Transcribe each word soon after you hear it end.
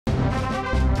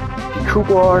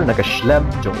Kubor nakaslem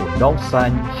jong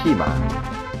unongsan Hima.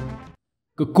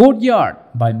 Ke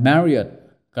Courtyard by Marriott.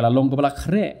 Kalalong kabala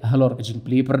kre halor ke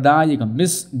jingpli perdaya ke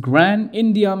Miss Grand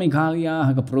India Meghalaya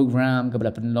haga program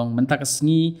kabala Pynlong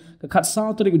mentakasngi ke kat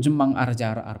sautu ke jembang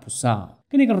arjara arpusa.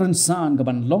 Kini ke Rynsan ke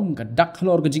Banlong ke dak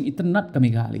halor ke jing internet ke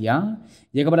Meghalaya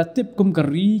ya kabala tip kum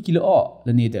keri kilo o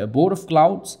leni the abode of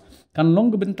clouds kan long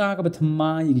ke benta ke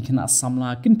betema ya ki kena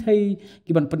Samla Pynthei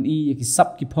ki ban Pynïoh ya ki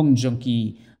sap ki pong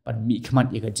jongki ban mi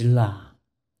khamat ya ke Jylla.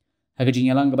 Haga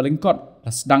Jingïakop ke balingkot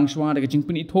las dang shwa de jing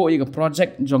Pynïoh ya ke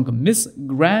project jong ke Miss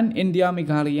Grand India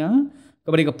Meghalaya ke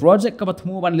bari ke project ke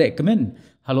batmu ban le kemen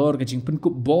halor ke jing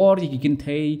Pynkup bor ya ki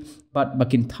Pynthei bat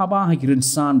bakin thaba ha ki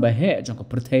Rynsan ba he jong ke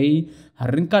Pyrthei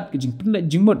haringkat ke jing Pynle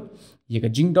jingmut ya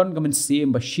ke jing don ke men sim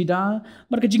ba shida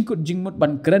bar ke jingkut jingmut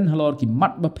ban kren halor ki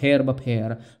mat ba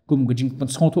pher kum ke jing pon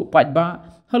sothu pat ba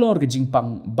halor ke jing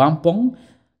pang bampong.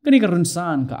 Kini ke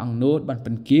Rynsan ke angnot ban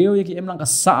Pynlong ya ki emlang ke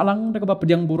salang da ke ba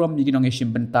pediang buram ya ki nong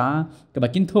esim benta ke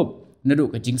bakin thup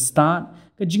nadu ke jing start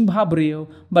ke jing Bhabriew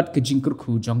bat ke jing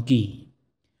kurku jongki.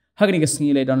 Hagini ke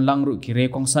sngile don langru ki re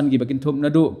kongsan ki bakin thup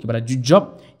nadu ki bala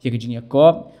jujob ya ke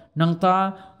Jingïakop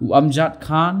nangta u Amjad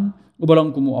Khan u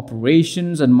balong kumu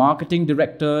operations and marketing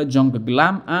director jong ke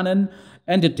Glam Anan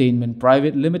Entertainment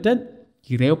Private Limited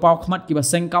ki reo pau khmat ki ba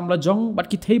sengkam la jong bat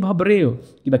ki thei Bhabriew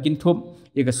ki bakin thup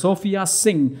ya ke Sophia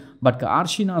Singh bat ke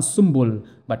Arshina Sumbul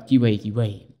bat ki wei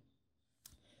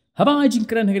haba jing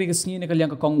keren hagri ke sngine ke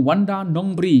liang ke kong Wanda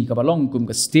Nongbri ke balong kum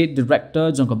ke state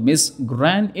director jong ke Miss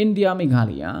Grand India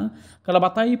Meghalaya kala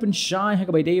batai pensyai ha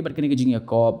ke bai dei bat ke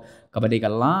Jingïakop ke bai dei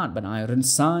ke lat ban ai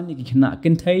Rynsan ki kena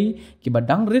Pynthei ki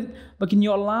badang rit bakin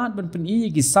yo lat ban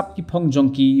Pynïoh ki sap ki pong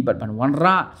jongki bat ban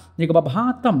wanra ni ke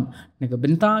babhatam ni ke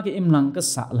benta ke imlang ke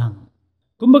salang.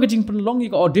 Kumba ke jing Pynlong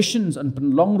ke auditions and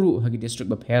Pynlong ru hagi district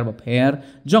bapher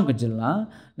jong ke Jylla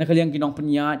na kaliang kinong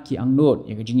penyat ki angnot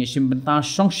ya ke jing yesim benta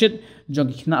shongshit jong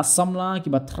ki kena Samla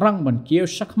ki batrang ban keu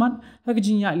shakmat hagi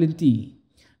jing yak linti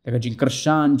da ke jing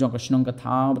Kershan jong ke shnong ke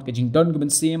thau ke jing don ke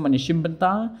bensim man yesim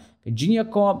benta ke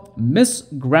Jingïakop Miss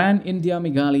Grand India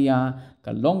Meghalaya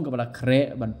ke long ke bala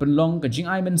kre ban Pynlong ke jing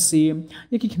ai bensim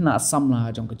ya ki kena Samla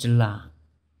jong ke Jylla.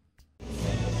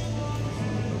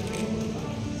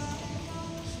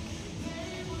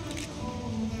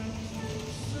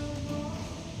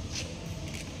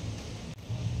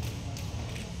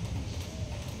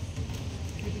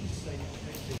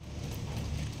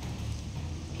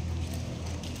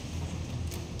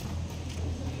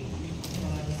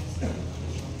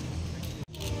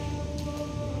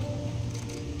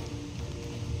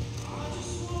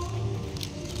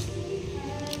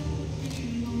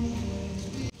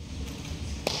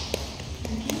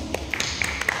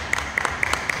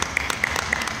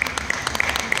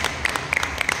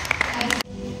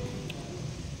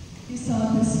 You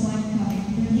saw this one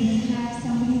coming. We're going to have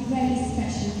somebody very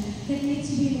special that needs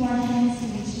to be invited on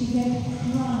stage to get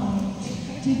crowned,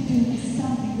 to do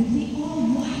something that we all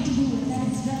want to do, and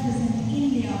that is represent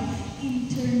India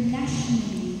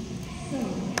internationally. So,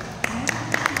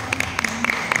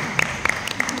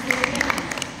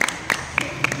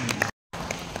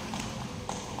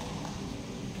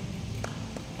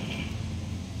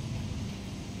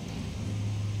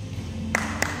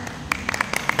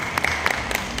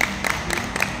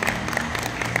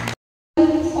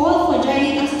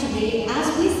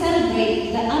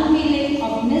 the unveiling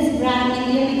of Miss Grand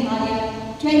India Meghalaya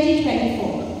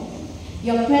 2024.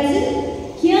 Your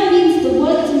presence here means the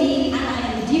world to me, and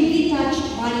I am deeply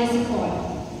touched by your support.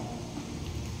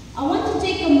 I want to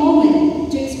take a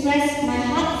moment to express my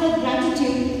heartfelt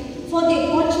gratitude for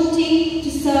the opportunity to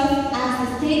serve as the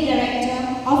State Director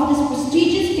of this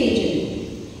prestigious pageant.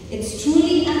 It's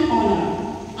truly an honor,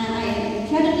 and I am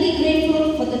incredibly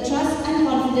grateful for the trust and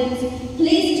confidence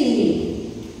placed in me.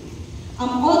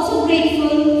 I'm also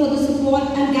grateful for the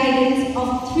support and guidance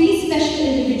of three special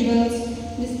individuals,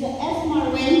 Mr. S.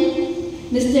 Marwin,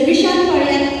 Mr. Rynsan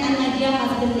and my dear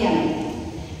husband Jylla.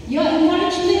 Your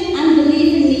encouragement and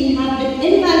belief in me have been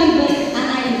invaluable, and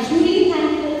I am truly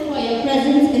thankful for your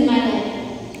presence in my life.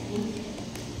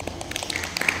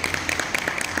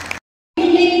 You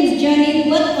will make this journey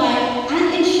worthwhile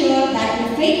and ensure that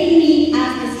your faith in me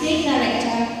as the State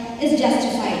Director is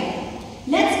justified.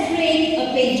 Let's create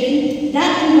a pageant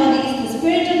that embodies the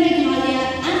spirit of Meghalaya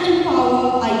and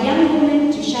empower our young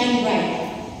women to shine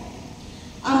bright.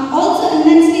 I'm also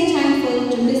immensely thankful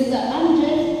to Mr.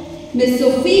 Amjad, Ms.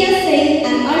 Sophia Singh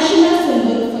and Arshina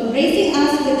Sumbul for gracing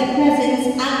us with their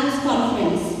presence at this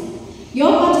conference.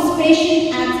 Your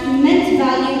participation adds immense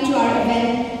value to our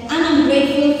event, and I'm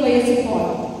grateful for your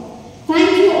support.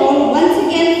 Thank you all once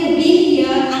again for being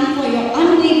here and for your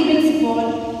unwavering support.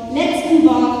 Let's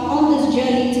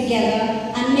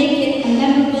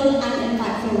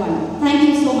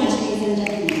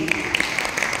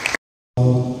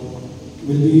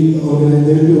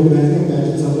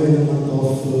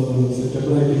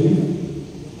September, I believe.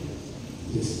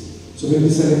 Yes. So we'll be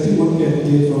selecting one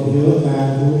candidate from here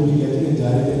and who will be getting a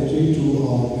direct entry to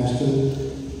our national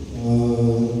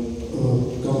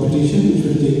competition, which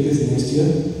will take place next year.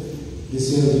 This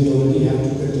year we already have 2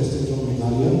 contestants from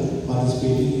Meghalaya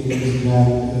participating in this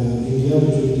Grand India,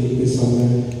 which will take place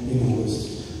somewhere in August.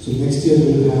 So next year we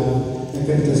will have a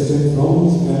contestant from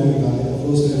Miss Grand Meghalaya, the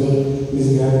first ever Miss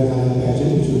Grand Meghalaya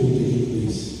pageant, which will be taking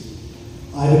place.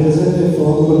 I represent a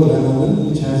firm called Rynsan,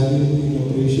 which has been in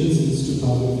operation since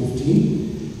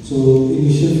 2015. So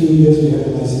initial few years we had a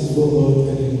license for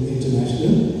Earth and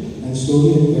International, and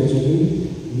slowly and gradually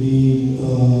we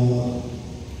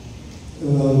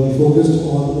focused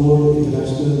on more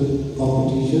international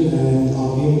competition, and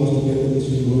our aim was to get the Miss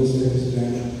Universe and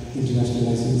international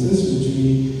licenses, which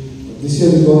this year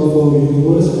we got for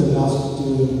Universe, and last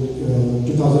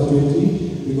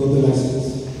 2020 we got the license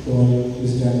for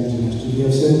Miss Grand International. We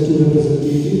have sent 2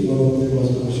 representatives. One of them was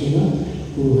Hima,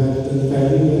 who had done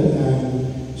fairly well, and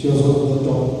she was one of the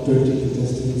top 20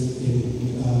 contestants in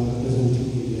representing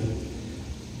India.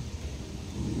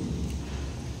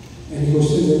 Any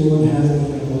questions anyone has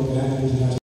about Grand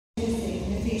International?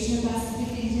 Asia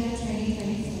Pacific India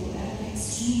 2024. I'm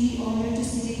extremely honored to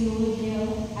sitting over here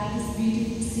at this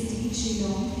beautiful city,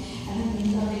 Pynlong, and I'm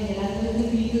loving it. I love the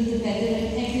people, the weather, and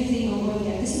everything over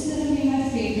here. This is going to be my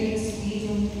favorite city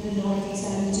from the northeast.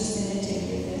 I'm just going to tell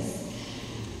you this.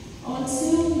 Also,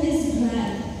 Miss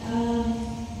Grand,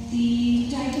 the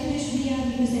title which we are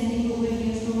representing over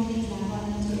here from the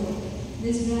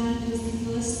Miss Grand was the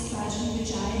first pageant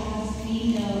which I have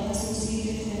been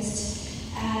associated with,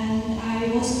 and I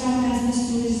was crowned as Miss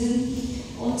Tourism.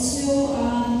 Also,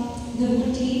 the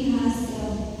whole team has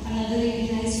another really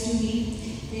nice to me.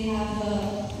 They have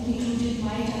recruited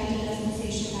my title as Miss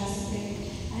Asia Pacific.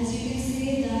 As you can say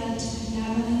that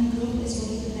Rynsan Group is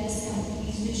one of the best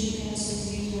companies which you can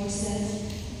associate yourself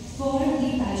for the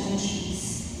pageantries.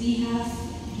 We have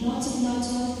lots of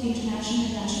international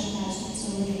and national pageants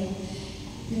over here.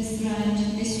 Miss Grand,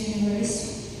 Miss Universe,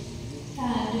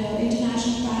 and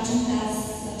international pageants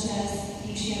such as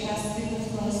Asia Pacific, of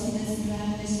course, Miss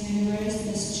Grand, Miss Universe,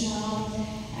 Miss Charm,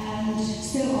 and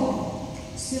so on.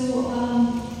 So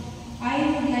I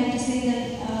would like to say that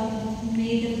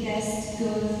may the best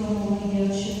girl from over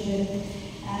here should win,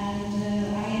 and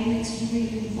I am extremely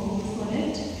looking forward for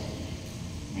it.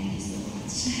 Thank you so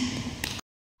much.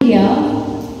 India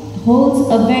holds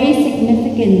a very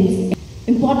significant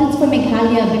importance for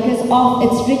Meghalaya because of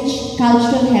its rich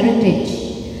cultural heritage.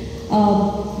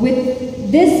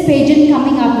 With this pageant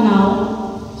coming up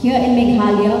now here in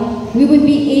Meghalaya, we would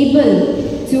be able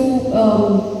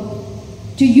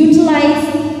to utilize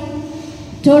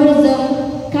tourism,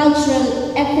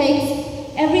 cultural, ethics,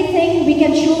 everything. We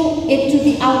can show it to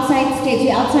the outside stage,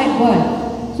 the outside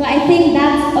world. So I think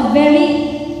that's a very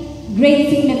great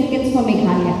significance for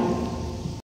Meghalaya.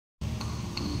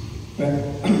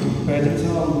 Pageants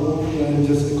are more than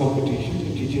just a competition.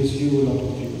 It teaches you a lot of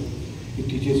things. It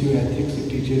teaches you ethics, it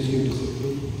teaches you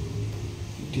discipline,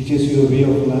 it teaches you a way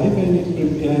of life,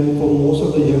 and for most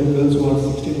of the young girls who are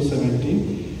 16 or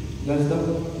 17, that's the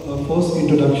first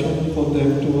introduction for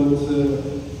them towards a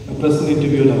personal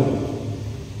interview round.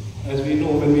 As we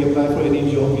know, when we apply for any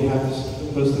job, we have this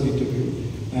personal interview,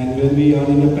 and when we are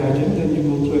in a pageant, then you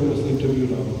go through a personal interview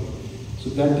round. So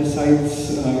that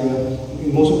decides,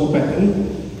 in most of the pattern,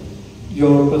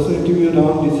 your personal interview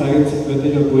round decides whether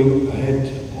you're going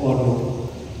ahead or no.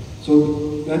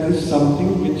 So that is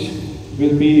something which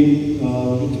will be,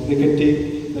 which they can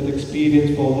take that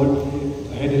experience forward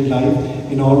ahead in life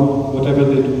in all whatever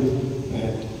they do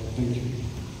ahead. Thank you.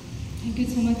 Thank you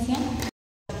so much, sir.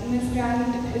 Miss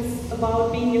Grand is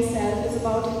about being yourself, is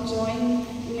about enjoying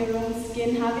in your own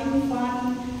skin, having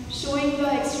fun, showing the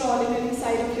extraordinary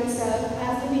side of yourself.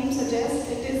 As the name suggests,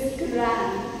 it is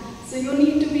grand. So you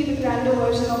need to be the grander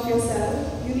version of yourself.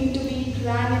 You need to be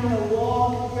grand in your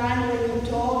walk, grand when you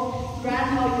talk, grand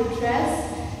how you dress.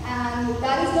 And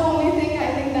that is the only thing, I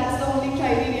think that's the only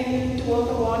criteria you need to work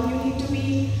upon. You need to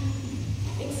be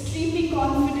extremely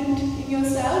confident in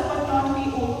yourself, but not be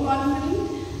overconfident.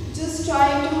 Just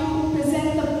try to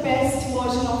present the best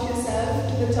version of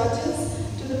yourself to the judges,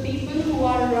 to the people who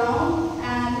are around,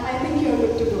 and I think you're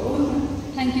good to go.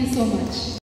 Thank you so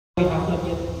much. We have not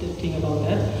yet think about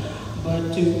that,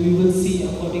 but we will see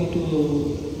according to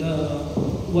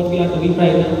what we are doing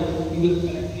right now. We will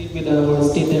connect it with our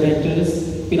state directors,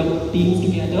 put up teams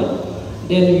together.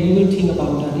 Then we will think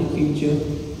about that in future.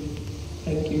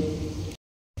 Thank you.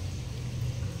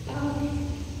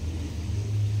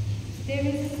 There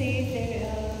is a say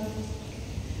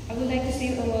I would like to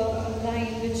say a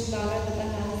line which Lala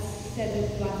has said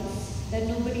it once. that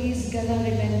nobody's gonna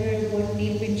remember what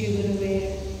nail paint you're gonna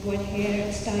wear, what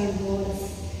hairstyle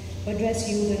was, what dress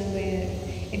you were gonna wear.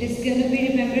 It is gonna be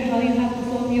remember how you have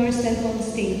performed yourself on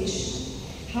stage,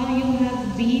 how you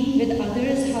have been with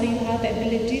others, how you have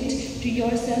ability to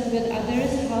yourself with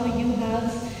others, how you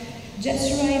have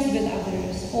gesturized with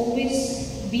others.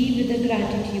 Always be with the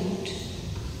gratitude.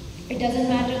 It doesn't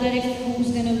matter that if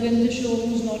who's gonna win the show,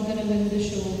 who's not gonna win the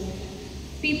show.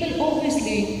 People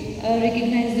obviously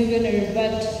recognize the winner,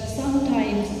 but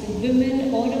sometimes the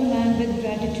women or a man with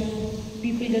gratitude,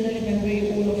 people gonna remember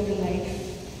you all of your life.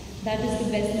 That is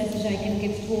the best message I can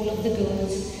give to all of the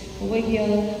girls over here,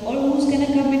 or who's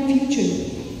gonna come in future.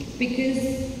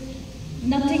 Because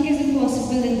nothing is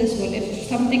impossible in this world. If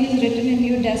something is written in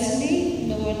your destiny,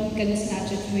 no one can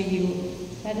snatch it for you.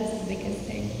 That is the biggest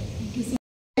thing.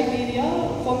 Criteria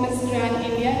for Miss Grand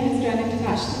India and Miss Grand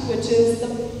International, which is the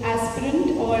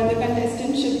aspirant or the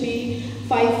contestant should be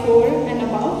 5'4" and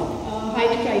above, height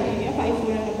criteria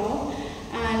 5'4" and above,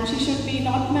 and she should be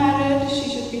not married, she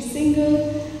should be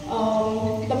single.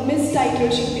 The Miss title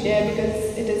should be there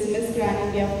because it is Miss Grand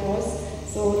India, of course.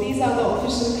 So these are the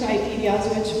official criteria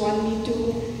which one need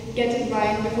to get in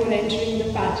mind before entering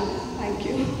the pageant. Thank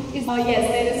you. Yes,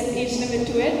 there is an age limit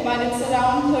to it, but it's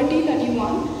around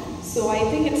 30-31. So I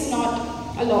think it's not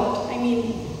a lot. I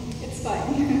mean, it's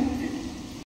fine.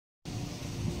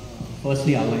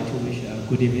 Firstly, I'd like to wish a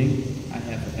good evening. I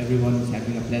hope everyone is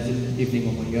having a pleasant evening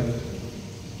over here.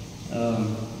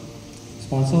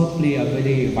 Sponsors play a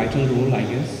very vital role, I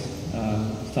guess.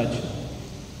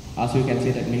 As you can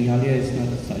see that Meghalaya is not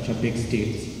such a big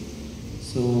state.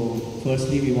 So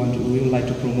firstly, we would like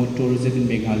to promote tourism in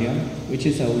Meghalaya, which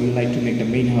is we would like to make the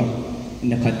main hub in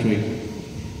the country.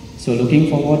 So looking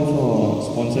forward for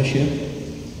sponsorship,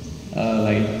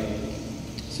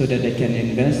 so that they can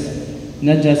invest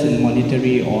not just in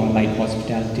monetary or like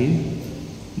hospitality,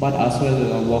 but as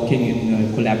well working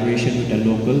in collaboration with the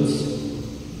locals,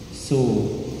 so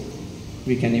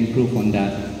we can improve on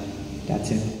that.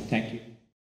 That's it. Thank you.